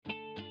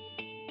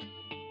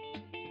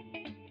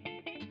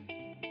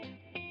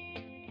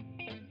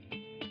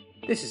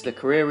This is the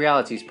Career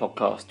Realities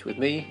podcast with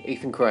me,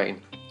 Ethan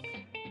Crane.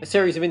 A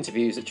series of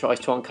interviews that tries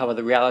to uncover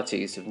the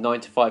realities of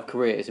 9 to 5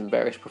 careers in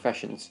various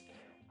professions,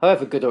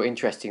 however good or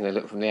interesting they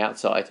look from the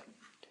outside.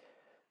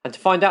 And to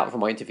find out from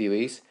my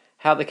interviewees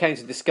how they came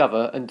to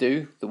discover and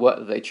do the work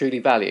that they truly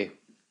value.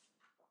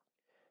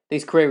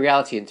 These career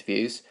reality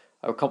interviews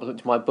are a complement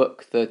to my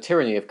book, The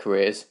Tyranny of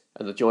Careers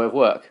and the Joy of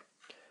Work.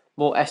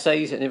 More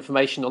essays and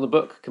information on the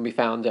book can be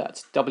found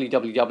at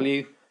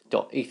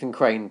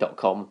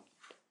www.ethancrane.com.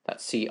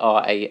 That's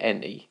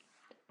C-R-A-N-E.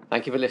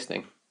 Thank you for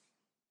listening.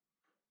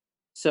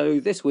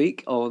 So this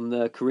week on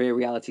the Career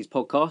Realities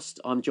podcast,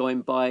 I'm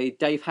joined by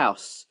Dave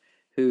House,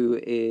 who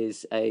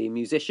is a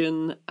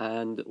musician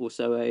and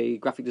also a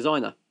graphic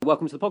designer.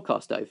 Welcome to the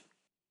podcast, Dave.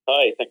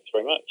 Hi, thanks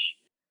very much.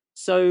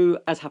 So,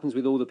 as happens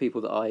with all the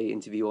people that I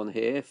interview on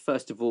here,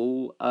 first of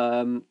all,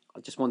 I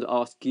just wanted to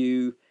ask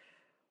you,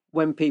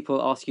 when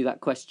people ask you that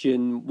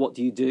question, what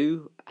do you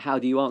do? How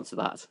do you answer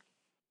that?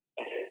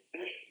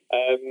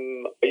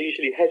 I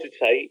usually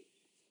hesitate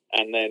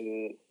and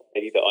then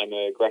say that I'm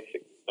a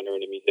graphic designer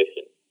and a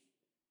musician.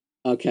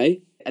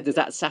 Okay. Does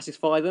that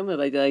satisfy them? Do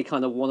they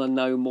kind of want to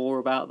know more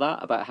about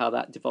that, about how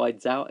that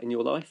divides out in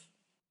your life?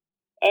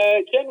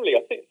 Generally,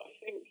 I think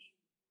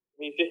the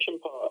musician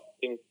part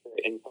seems to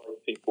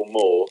encourage people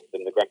more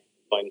than the graphic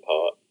design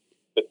part.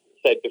 But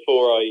said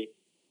before, I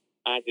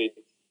added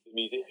the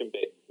musician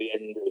bit to the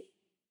end of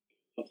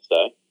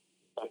Monster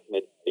back in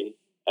the day.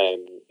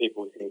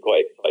 People seem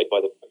quite excited by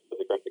the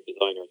graphic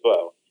designer as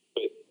well.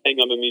 But saying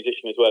I'm a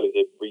musician as well is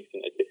a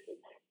recent addition.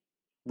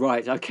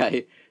 Right,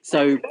 okay.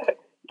 So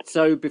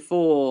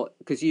before,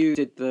 because you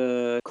did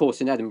the course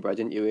in Edinburgh,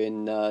 didn't you,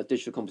 in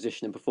digital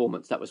composition and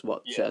performance? That was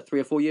what, 3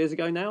 or 4 years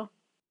ago now?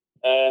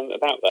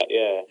 About that,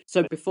 yeah.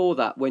 So before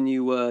that, when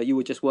you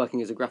were just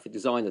working as a graphic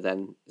designer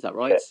then, is that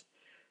right? Yeah,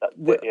 that's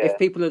it, yeah. If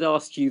people had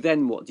asked you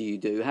then what do you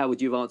do, how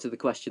would you have answered the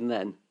question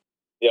then?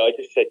 Yeah, I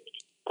just said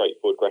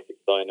straightforward graphic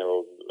designer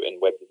and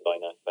web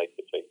designer,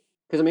 basically.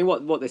 Because I mean,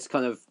 what this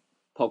kind of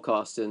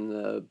podcast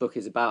and book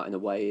is about in a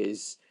way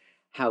is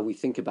how we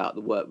think about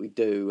the work we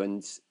do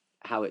and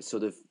how it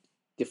sort of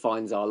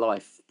defines our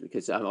life.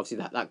 Because obviously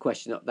that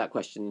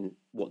question,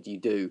 what do you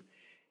do,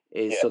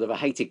 is sort of a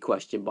hated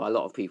question by a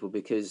lot of people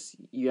because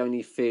you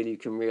only feel you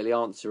can really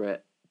answer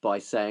it by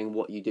saying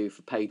what you do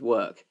for paid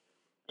work.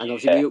 And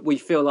obviously we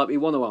feel like we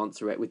want to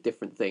answer it with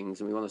different things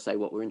and we want to say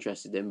what we're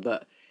interested in,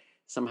 but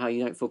somehow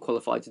you don't feel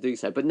qualified to do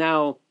so. But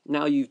now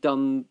you've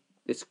done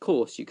this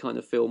course, you kind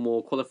of feel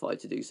more qualified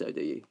to do so,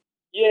 do you?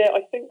 Yeah,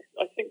 I think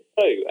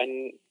so.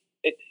 And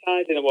it's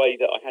sad in a way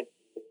that I had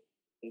to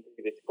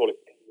do this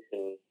qualification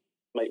to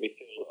make me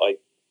feel like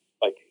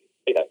I could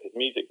say that, because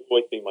music's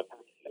always been my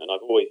passion and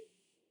I've always,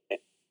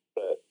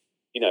 but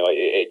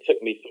it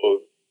took me sort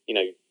of,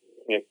 a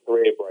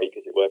career break,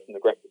 as it were, from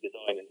the graphic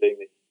design and doing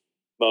this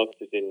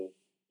master's in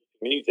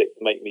music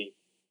to make me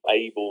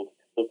able to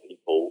tell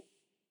people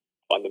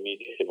I'm a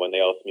musician when they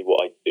ask me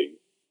what I do.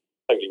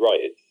 Totally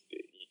right.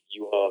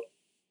 You are,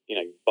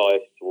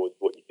 biased towards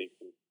what you do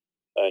to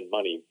earn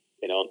money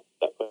in answer to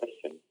that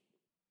question.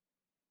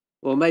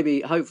 Well,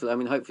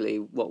 hopefully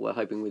what we're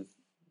hoping with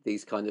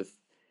these kind of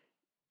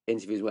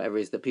interviews, whatever,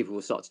 is that people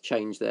will start to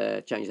change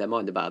their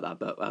mind about that.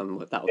 But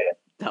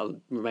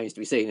that remains to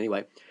be seen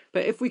anyway.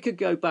 But if we could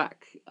go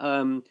back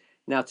now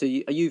to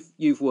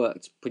you've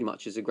worked pretty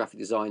much as a graphic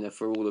designer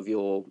for all of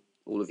your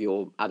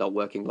adult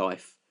working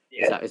life.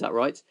 Yeah. Is that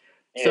right?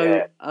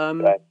 Yeah.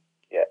 So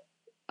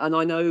and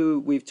I know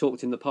we've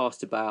talked in the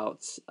past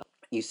about,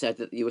 you said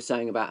that you were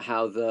saying about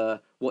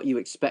how what you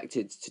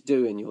expected to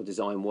do in your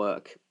design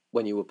work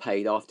when you were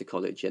paid after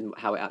college and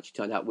how it actually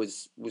turned out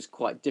was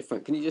quite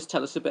different. Can you just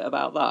tell us a bit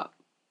about that?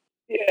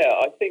 Yeah,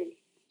 I think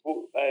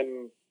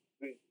the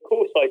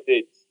course I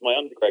did, my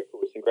undergrad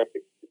course in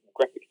graphic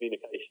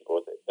communication,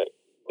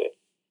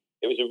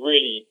 it was a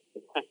really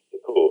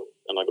fantastic course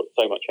and I got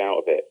so much out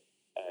of it.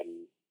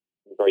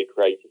 Very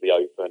creatively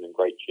open and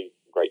great tutors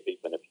and great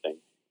people and everything.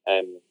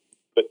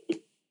 But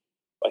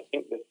I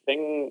think the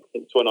thing,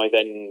 since when I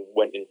then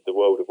went into the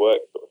world of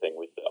work sort of thing,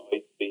 was that I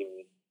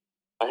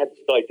had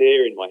this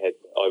idea in my head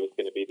that I was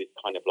going to be this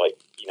kind of like,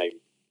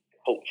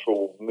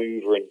 cultural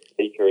mover and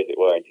speaker, as it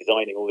were, and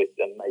designing all this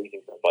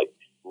amazing stuff like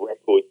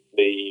record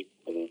sleeves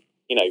and,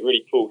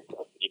 really cool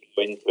stuff that you can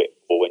go into it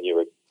for when you're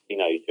a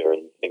teenager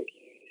and think,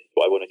 this is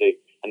what I want to do.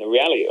 And the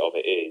reality of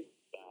it is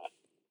that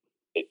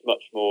it's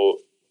much more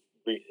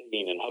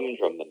routine and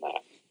humdrum than that.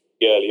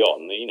 Early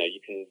on, you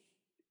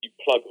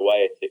plug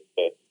away at it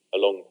for a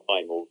long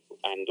time or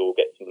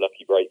get some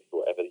lucky breaks or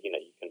whatever,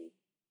 you can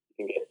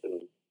get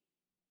to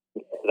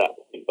that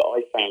point. But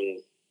I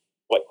found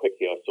quite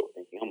quickly, I was sort of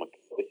thinking, oh my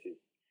God, this is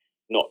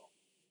not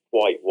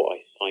quite what I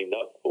signed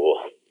up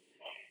for.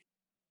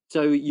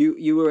 So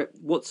you were,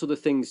 what sort of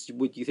things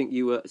would you think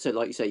you were, so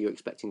like you say, you're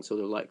expecting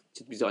sort of like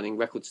designing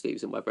record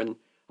sleeves and whatever, and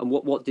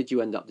what did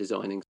you end up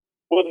designing?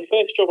 Well, the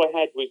first job I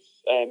had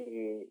was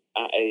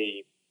at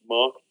a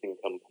marketing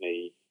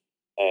company,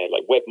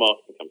 like web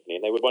marketing company,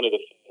 and they were one of the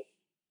first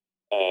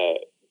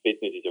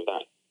businesses of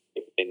that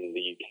in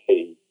the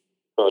UK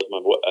far as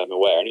I'm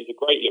aware. And it's a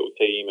great little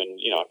team, and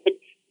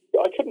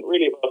I couldn't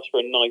really have asked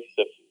for a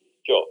nicer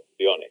job, to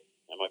be honest.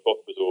 And my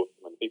boss was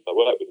awesome, and the people I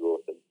worked with were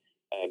awesome.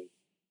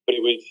 But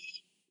it was,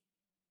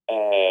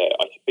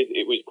 I suppose,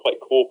 it was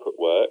quite corporate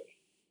work,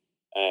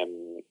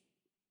 and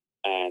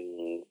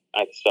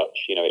as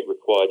such, it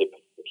required a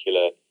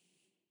particular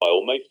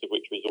style, most of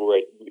which was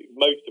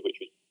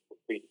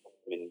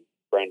predetermined in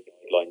brand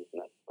guidelines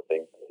and that sort of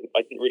thing.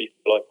 I didn't really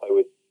feel like I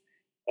was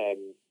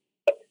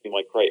flexing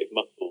my creative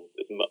muscles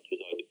as much as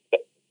I'd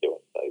expected to, I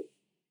suppose.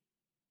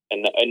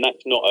 And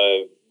that's not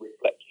a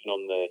reflection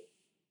on the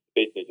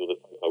business or the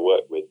folk I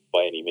work with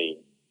by any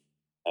means,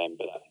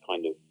 but that's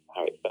kind of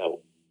how it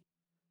felt.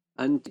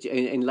 And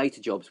in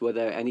later jobs, was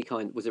there any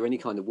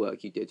kind of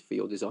work you did for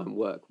your design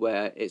work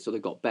where it sort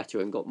of got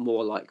better and got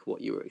more like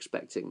what you were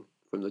expecting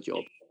from the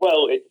job?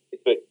 Well, it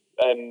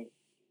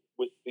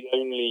was the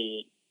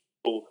only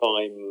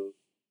full-time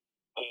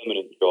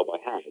permanent job I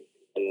had,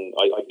 and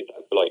I did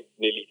that for like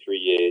nearly 3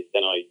 years.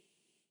 Then I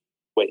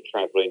went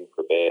travelling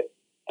for a bit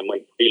and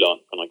went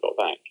freelance when I got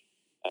back.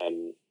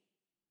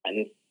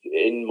 And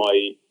in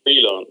my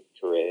freelance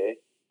career,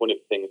 one of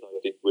the things I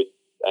did was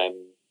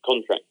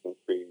contracting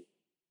through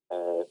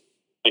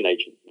an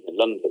agency in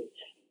London.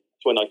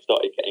 It's when I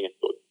started getting a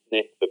sort of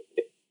sniff of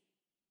this,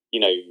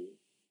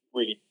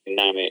 really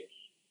dynamic,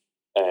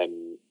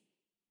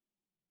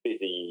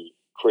 busy,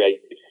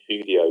 creative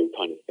studio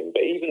kind of thing.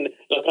 But even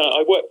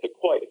I worked at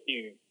quite a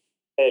few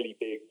fairly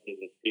big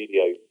London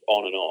studios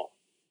on and off.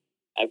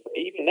 But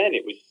even then,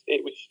 it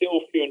was still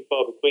few and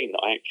far between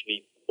that I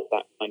actually got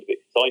that kind of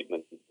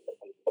excitement that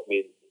got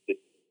me into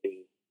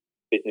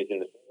business in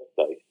the first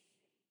place.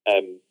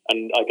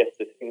 And I guess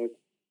the things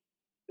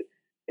that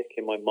stick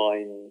in my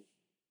mind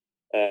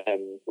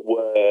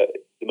were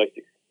the most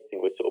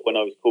exciting was sort of when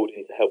I was called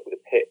in to help with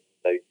a pitch.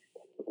 So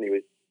the company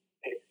was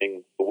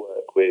pitching for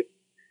work with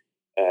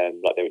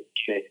like there was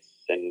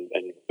Guinness and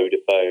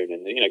Vodafone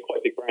and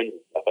quite big brands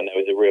and stuff, and there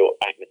was a real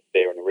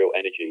atmosphere and a real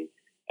energy,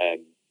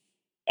 and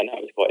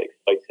that was quite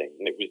exciting.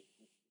 And it was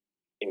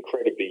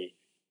incredibly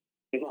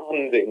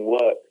demanding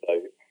work,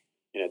 though.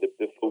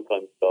 The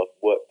full-time staff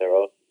worked their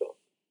asses off.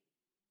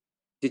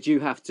 Did you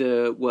have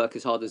to work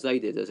as hard as they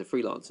did as a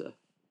freelancer?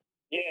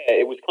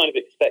 Yeah, it was kind of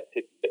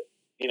expected that,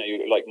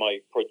 like my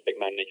project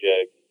manager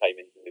came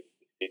into the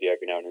studio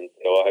every now and then and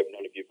said, I hope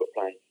none of you have got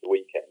plans for the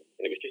weekend.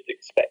 And it was just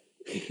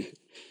expected.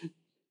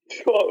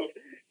 Sort of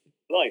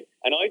line.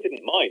 And I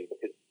didn't mind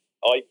because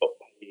I got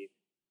paid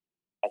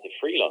as a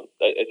freelance,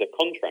 as a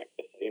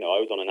contractor. So, I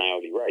was on an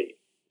hourly rate,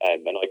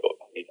 and I got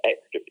paid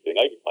extra for doing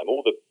overtime.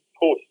 All the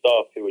poor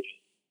staff who were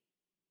just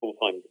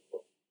full-time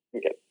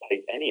didn't get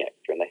paid any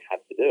extra, and they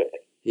had to do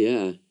it.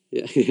 Yeah.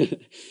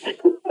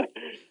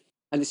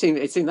 And it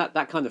seemed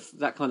that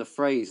kind of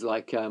phrase,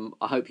 like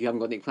I hope you haven't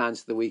got any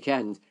plans for the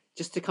weekend,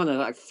 just to kind of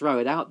like throw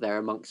it out there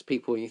amongst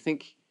people, and you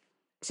think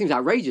it seems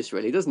outrageous,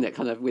 really, doesn't it?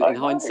 Kind of in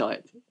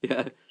hindsight,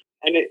 yeah.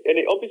 And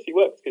it obviously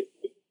works because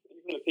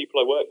even the people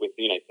I work with,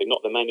 so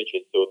not the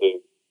managers or the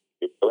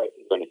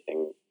directors or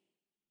anything.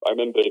 I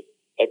remember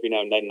every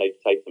now and then they'd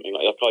say something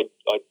like I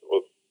sort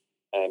of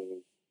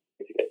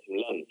to get some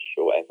lunch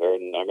or whatever,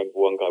 and I remember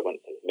one guy once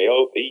said to me,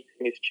 "Oh,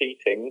 eating is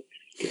cheating."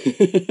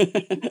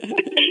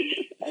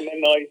 And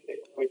then I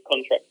was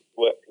contracted to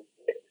work till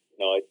 6.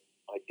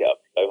 I'd get up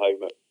to go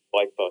home at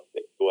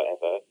 6:05 or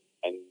whatever,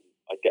 and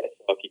I'd get a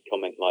snarky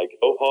comment like,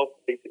 "Oh, half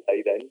day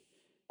today then."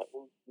 Like,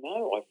 well,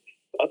 no, I've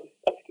other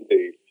stuff to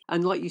do.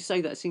 And like you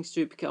say, that seems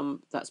to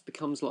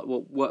becomes like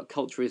what work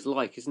culture is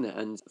like, isn't it?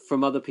 And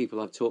from other people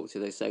I've talked to,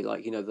 they say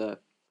like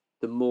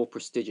the more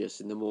prestigious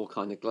and the more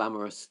kind of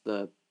glamorous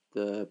the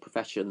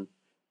profession,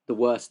 the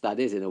worse that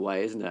is in a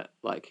way, isn't it?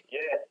 Like,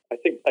 yeah, I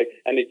think so.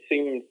 And it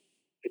seemed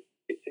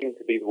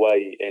to be the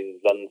way in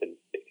London,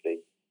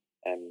 particularly.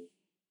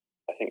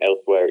 I think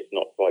elsewhere it's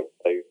not quite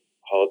so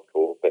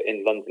hardcore, but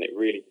in London it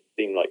really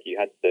seemed like you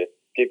had to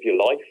give your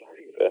life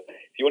over.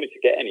 If you wanted to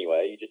get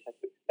anywhere, you just had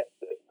to accept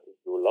that it was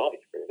your life,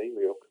 really,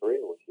 your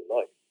career was your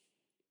life.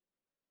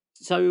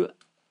 So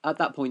at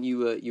that point, you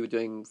were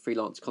doing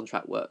freelance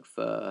contract work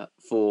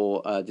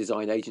for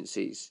design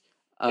agencies.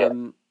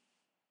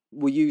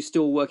 Were you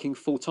still working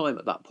full time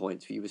at that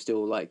point? You were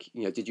still like,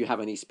 did you have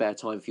any spare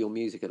time for your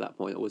music at that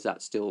point, or was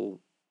that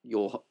still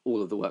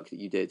all of the work that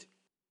you did?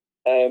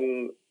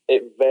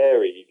 It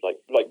varied. Like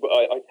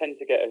I tend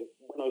to get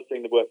when I was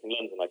doing the work in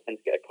London, I tend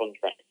to get a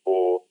contract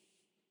for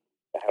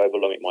however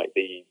long it might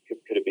be.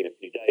 Could have been a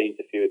few days.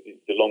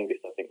 The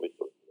longest I think was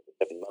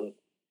 7 months.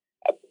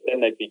 Then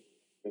there'd be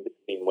in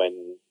between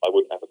when I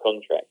wouldn't have a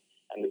contract.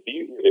 And the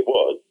beauty of it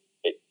was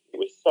it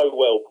was so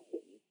well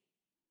paid,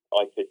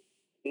 I could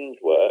binge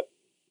work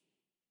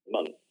a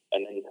month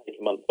and then take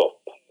a month off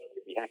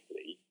perfectly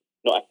happily,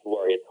 not have to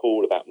worry at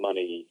all about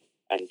money,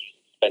 and just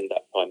spend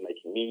that time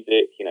making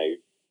music,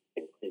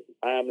 including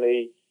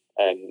family.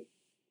 And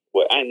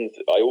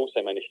I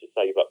also managed to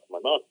save up for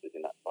my masters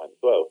in that time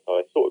as well. So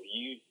I sort of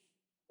used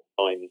the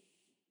time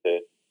to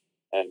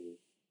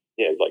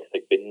like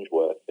say binge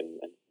work and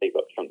save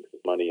up chunks of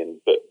money,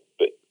 but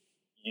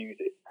use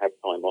it to have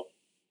time off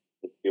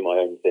and do my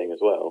own thing as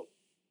well.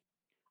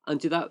 And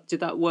did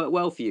that work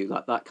well for you?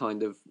 Like that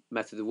kind of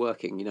method of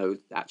working,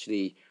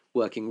 actually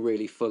working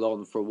really full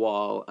on for a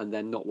while and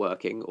then not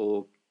working,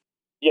 or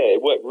Yeah,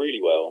 it worked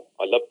really well.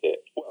 I loved it.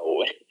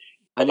 Well,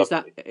 I and is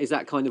loved that it. is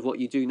that kind of what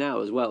you do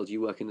now as well? Do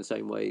you work in the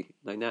same way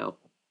like now?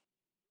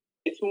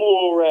 It's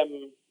more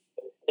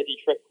steady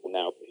trickle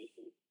now.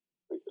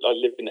 I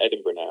live in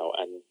Edinburgh now,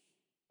 and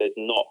there's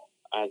not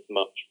as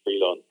much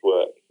freelance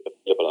work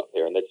available up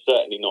here, and there's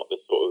certainly not the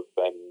sort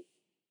of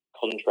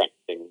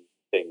contracting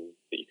thing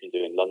that you can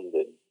do in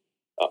London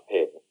up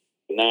here.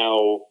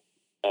 Now,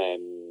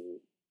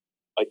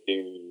 I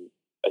do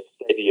a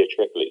steadier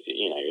trickle,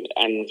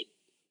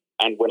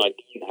 and when I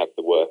don't have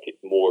the work,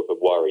 it's more of a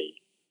worry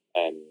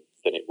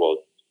than it was.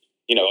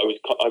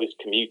 I was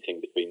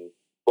commuting between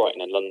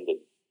Brighton and London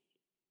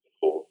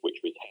before, which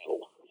was hell,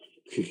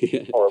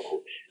 Yeah.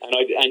 horrible. And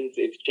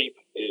it's cheap.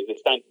 The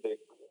standard of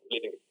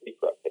living is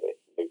cheaper up here,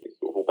 so it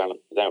sort of all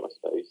balances out, I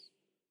suppose.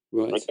 I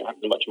Right. don't have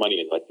as much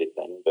money as I did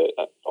then, but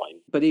that's fine.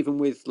 But even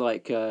with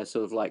like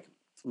sort of like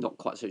not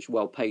quite such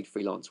well paid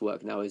freelance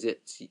work now,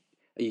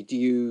 do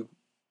you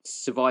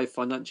survive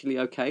financially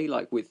okay,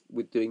 like with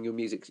doing your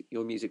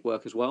music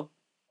work as well?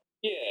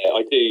 Yeah,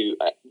 I do.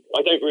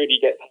 I don't really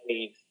get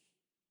paid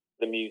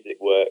the music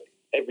work.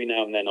 Every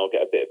now and then I'll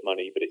get a bit of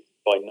money, but it's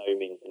by no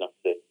means enough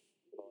to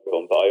survive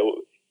on.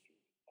 But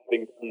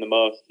having done the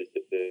masters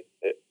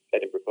at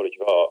Edinburgh College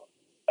of Art,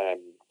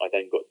 I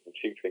then got some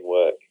tutoring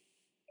work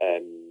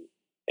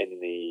in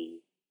the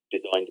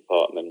design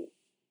department,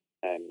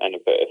 and a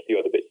few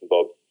other bits and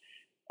bobs.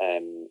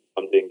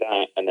 I'm doing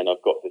that, and then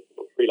I've got this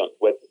sort of freelance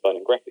web design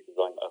and graphic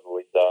design that I've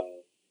always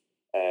done.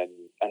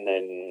 And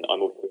then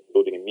I'm also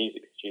building a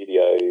music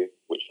studio,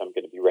 which I'm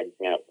going to be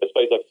renting out. I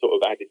suppose I've sort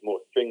of added more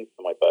strings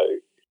to my bow.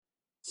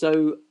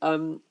 So,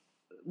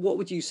 what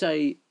would you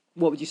say?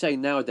 What would you say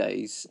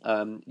nowadays?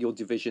 Your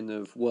division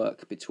of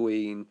work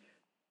between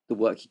the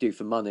work you do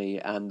for money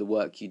and the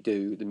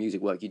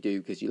music work you do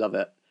because you love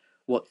it.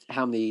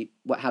 How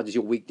does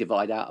your week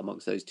divide out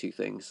amongst those two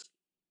things?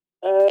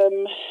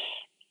 Um,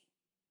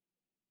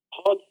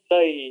 Hard to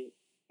say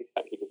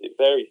exactly because it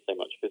varies so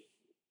much. Because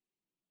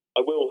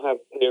I will have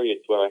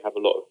periods where I have a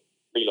lot of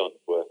freelance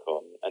work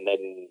on, and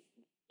then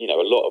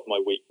a lot of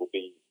my week will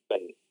be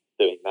spent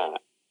doing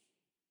that.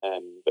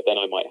 But then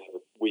I might have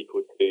a week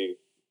or two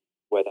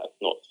where that's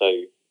not so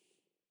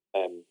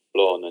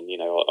full on,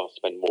 and I'll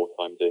spend more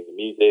time doing the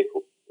music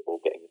or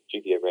getting the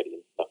studio ready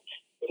and stuff.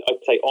 But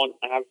I'd say on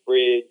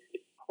average,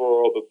 it's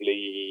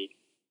probably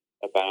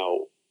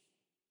about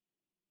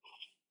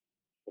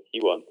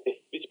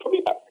it's probably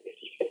about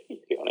 50-50,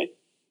 to be honest.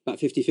 About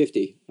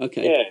 50-50.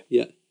 Okay. Yeah.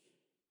 Yeah.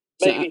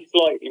 Maybe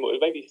slightly more,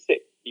 maybe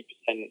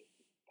 60%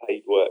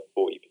 paid work,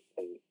 40%,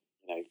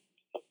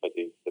 stuff I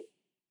do for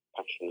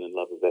passion and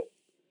love of it.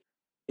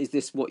 Is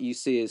this what you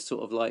see as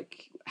sort of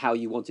like how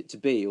you want it to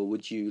be, or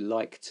would you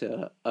like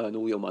to earn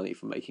all your money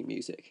from making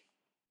music?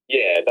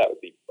 Yeah, that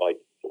would be,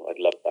 I'd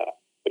love that.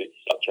 But it's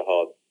such a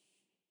hard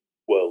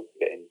world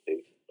to get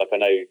into. Like, I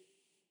know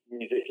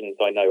musicians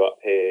I know up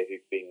here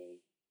who've been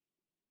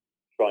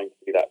trying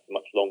to do that for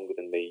much longer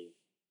than me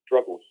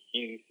struggle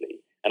hugely.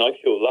 And I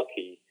feel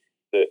lucky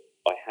that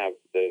I have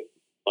the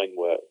line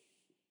work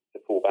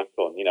to fall back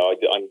on.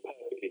 I'm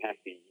perfectly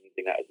happy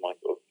using that as my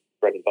sort of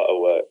bread and butter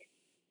work,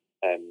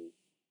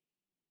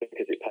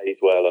 because it pays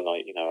well, and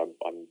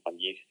I'm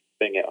used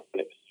to doing it. I've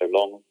done it for so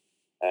long,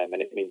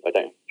 and it means I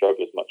don't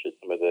struggle as much as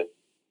some of the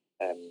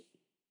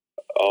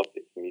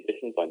artists and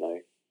musicians I know.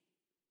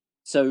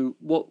 So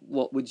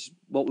what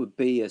would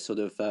be a sort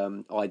of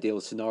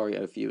ideal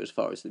scenario for you as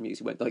far as the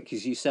music went? Like,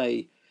 because you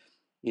say,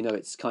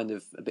 it's kind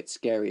of a bit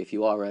scary if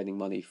you are earning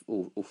money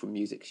all from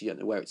music because you don't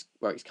know where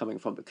it's coming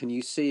from. But can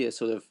you see a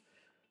sort of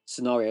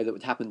scenario that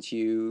would happen to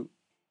you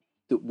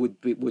that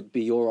would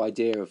be your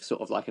idea of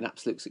sort of like an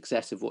absolute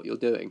success of what you're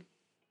doing?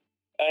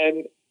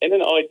 In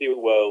an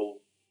ideal world,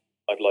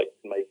 I'd like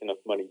to make enough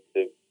money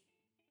to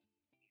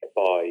get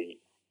by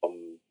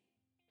on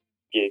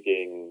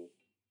gigging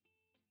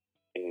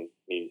in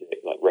music,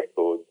 like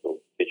records or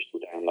digital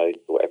downloads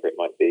or whatever it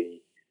might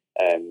be,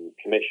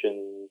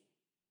 commissions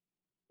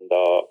and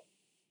art,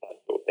 that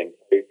sort of thing.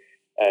 So,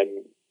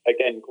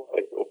 again,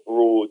 quite a sort of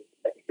broad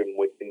spectrum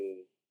within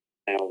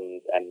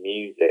sound and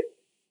music,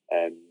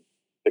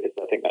 because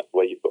I think that's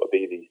where you've got to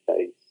be these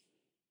days.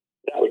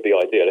 That would be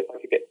ideal. If I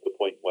could get to the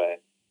point where,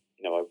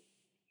 I'm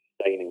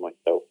sustaining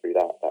myself through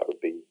that, that would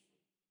be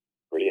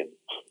brilliant.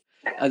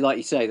 And like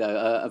you say,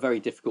 though, a very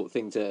difficult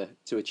thing to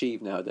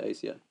achieve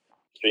nowadays. Yeah.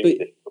 Extremely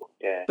But difficult.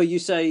 Yeah. but you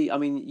say, I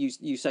mean,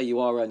 you say you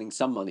are earning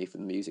some money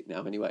from the music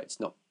now. Anyway, it's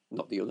not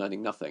that you're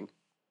earning nothing.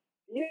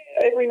 Yeah,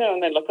 every now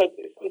and then,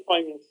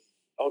 sometimes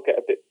I'll get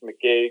a bit from a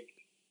gig.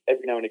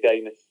 Every now and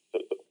again, a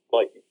sort of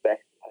slightly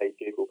better paid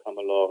gig will come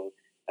along.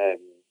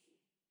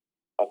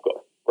 I've got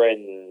a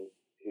friend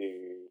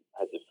who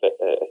has a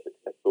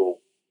successful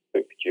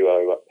folk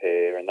duo up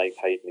here, and they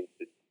paid me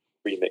to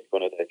remix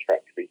one of their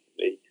tracks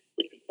recently,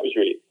 which was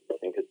really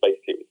exciting because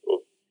basically it was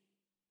sort of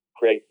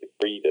creative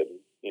freedom.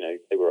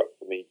 They were up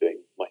for me doing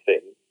my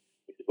thing,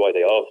 which is why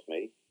they asked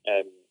me.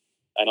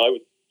 And I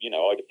would,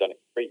 I'd have done it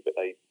free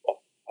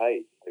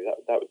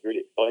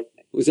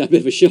Was that a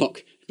bit of a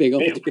shock being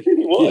offered? It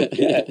really was,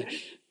 yeah.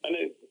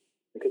 And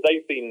because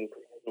they've been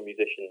professional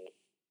musicians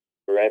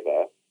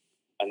forever,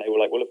 and they were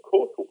like, "Well, of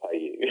course we'll pay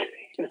you.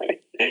 Why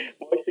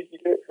should you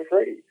do it for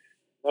free?"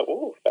 I'm like,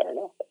 "Oh, fair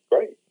enough. That's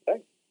great.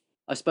 Thanks."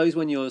 I suppose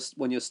when you're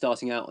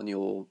starting out on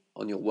your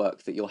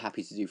work that you're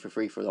happy to do for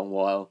free for a long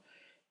while,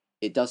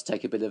 it does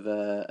take a bit of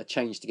a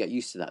change to get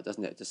used to that,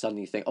 doesn't it? To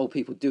suddenly think, oh,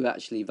 people do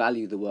actually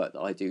value the work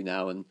that I do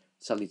now, and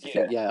suddenly to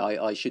think,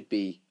 I should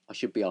be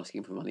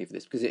asking for money for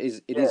this, because it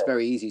is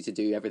very easy to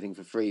do everything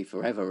for free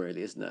forever,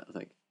 really, isn't it? I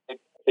think.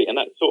 Exactly, and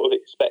that's sort of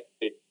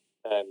expected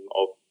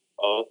of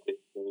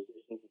artists and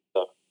musicians and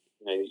stuff.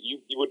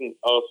 You wouldn't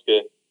ask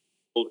a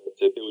builder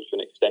to build you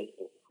an extension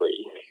for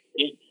free.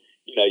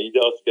 You'd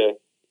ask a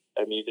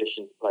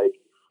musician to play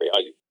for free.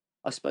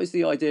 I suppose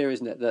the idea,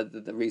 isn't it,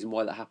 the reason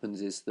why that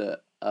happens is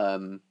that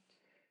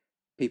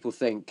people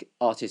think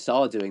artists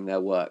are doing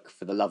their work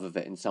for the love of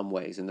it in some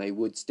ways, and they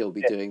would still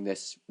be doing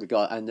this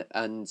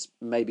and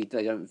maybe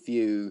they don't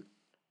view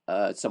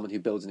someone who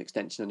builds an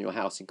extension on your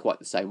house in quite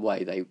the same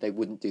way. They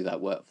wouldn't do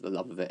that work for the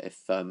love of it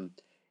if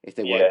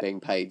they weren't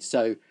being paid.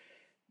 So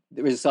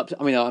there is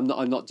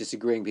I'm not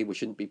disagreeing people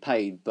shouldn't be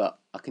paid, but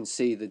I can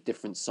see the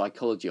different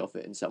psychology of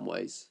it in some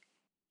ways.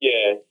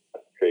 Yeah,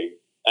 that's true,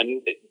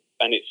 and it's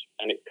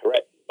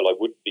correct. But I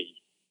would be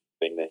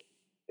doing this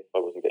if I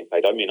wasn't getting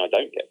paid. I mean, I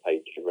don't get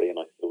paid generally, and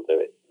I still do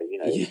it.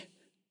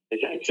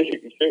 It's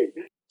absolutely true.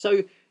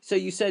 So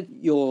you said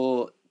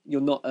you're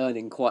not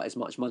earning quite as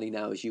much money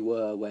now as you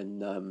were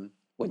when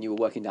you were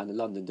working down in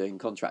London doing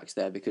contracts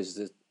there,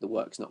 because the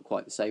work's not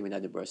quite the same in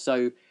Edinburgh.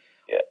 So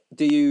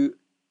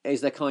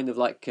is there kind of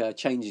like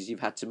changes you've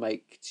had to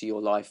make to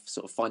your life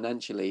sort of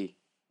financially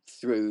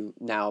through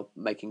now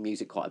making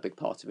music quite a big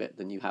part of it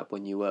than you had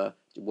when you were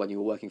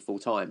working full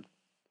time?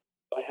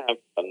 I have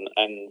done,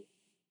 and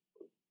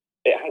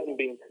it hasn't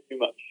been too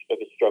much of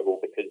a struggle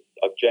because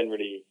I've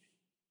generally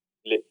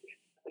lived.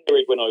 The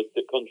period when I was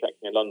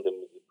contracting in London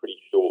was a pretty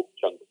short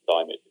chunk of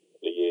time. It's a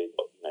couple of years,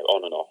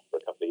 on and off for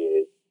a couple of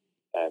years.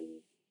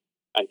 And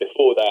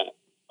before that,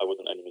 I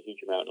wasn't earning a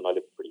huge amount, and I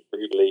lived pretty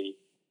frugally.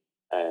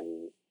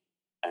 And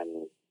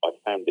I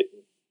found it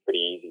pretty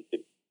easy to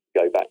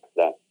go back to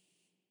that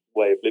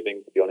way of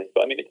living, to be honest.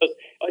 But I mean,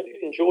 I do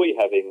enjoy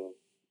having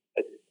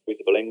a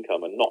disposable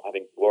income and not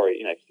having to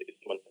worry. If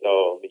someone said,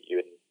 "Oh, I'll meet you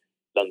in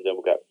London,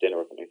 we'll go out for dinner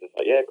or something," it's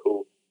like, yeah,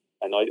 cool.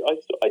 And I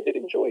did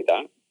enjoy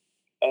that.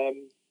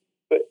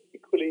 But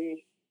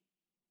equally,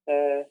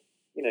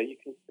 you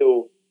can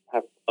still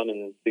have fun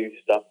and do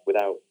stuff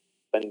without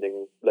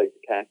spending loads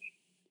of cash.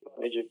 The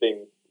advantage of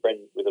being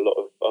friends with a lot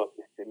of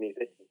artists and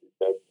musicians is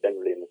they're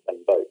generally in the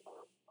same boat.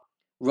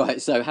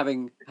 Right, so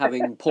having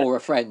poorer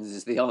friends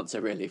is the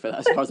answer, really, for that,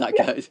 as far as that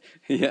goes.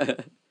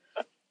 Yeah.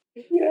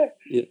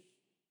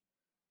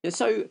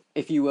 So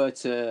if you were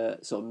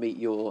to sort of meet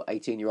your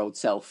 18-year-old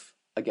self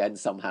again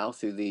somehow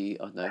through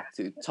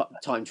through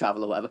time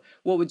travel or whatever,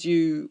 what would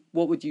you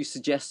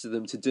suggest to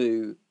them to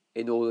do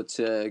in order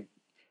to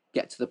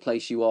get to the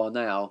place you are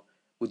now?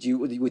 Would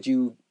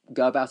you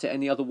go about it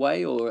any other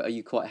way, or are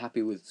you quite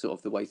happy with sort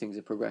of the way things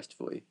have progressed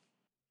for you?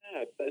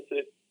 Yeah, that's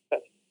a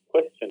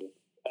question.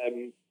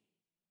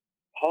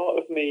 Part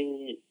of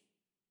me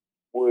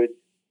wants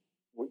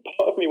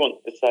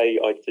to say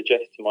I'd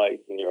suggest to my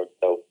 18-year-old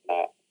self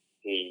that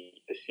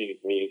he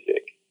pursues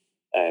music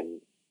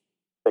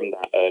from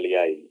that early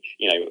age,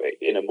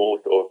 in a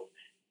more sort of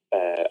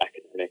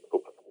academic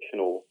or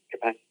professional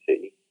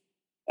capacity,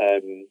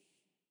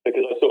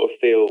 because I sort of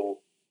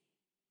feel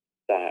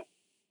that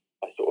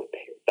I sort of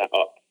picked that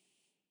up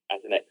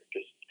as an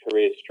extra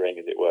career string,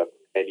 as it were,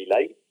 fairly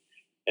late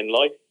in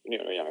life.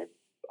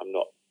 I'm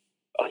not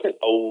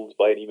old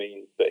by any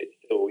means, but it's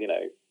still,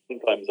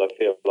 sometimes I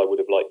feel I would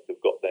have liked to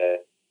have got there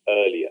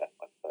earlier,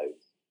 I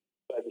suppose.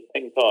 But at the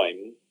same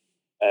time,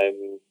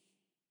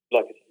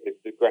 like I said,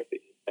 the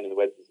graphics and the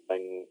web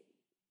design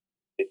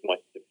is my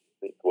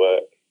subsistence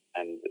work,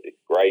 and it's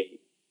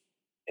great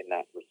in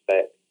that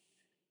respect.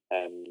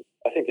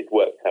 I think it's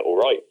worked out all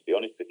right, to be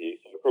honest with you.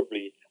 So I'd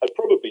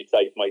probably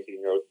say to my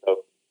 18-year-old self,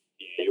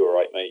 "Yeah, you're all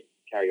right, mate.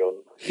 Carry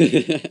on.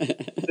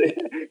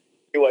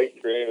 Your way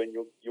through, and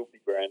you'll be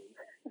grand."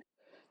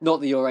 Not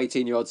that your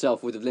 18-year-old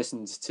self would have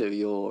listened to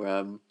your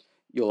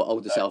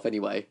older self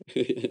anyway. No,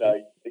 he'd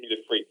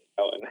have freaked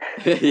out.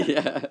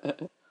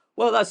 Yeah.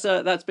 Well,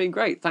 that's been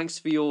great. Thanks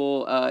for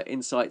your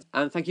insight,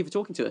 and thank you for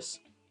talking to us.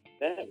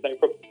 Yeah, no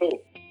problem at all.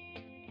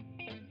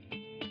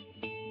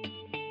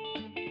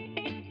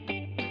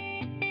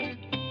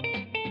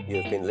 You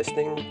have been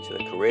listening to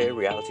the Career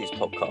Realities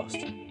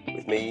Podcast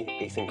with me,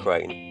 Ethan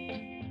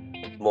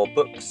Crane. For more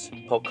books,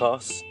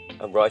 podcasts,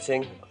 and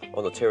writing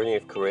on the tyranny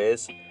of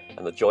careers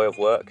and the joy of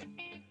work,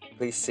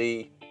 please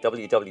see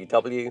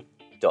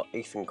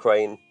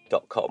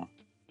www.ethancrane.com.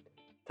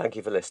 Thank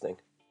you for listening.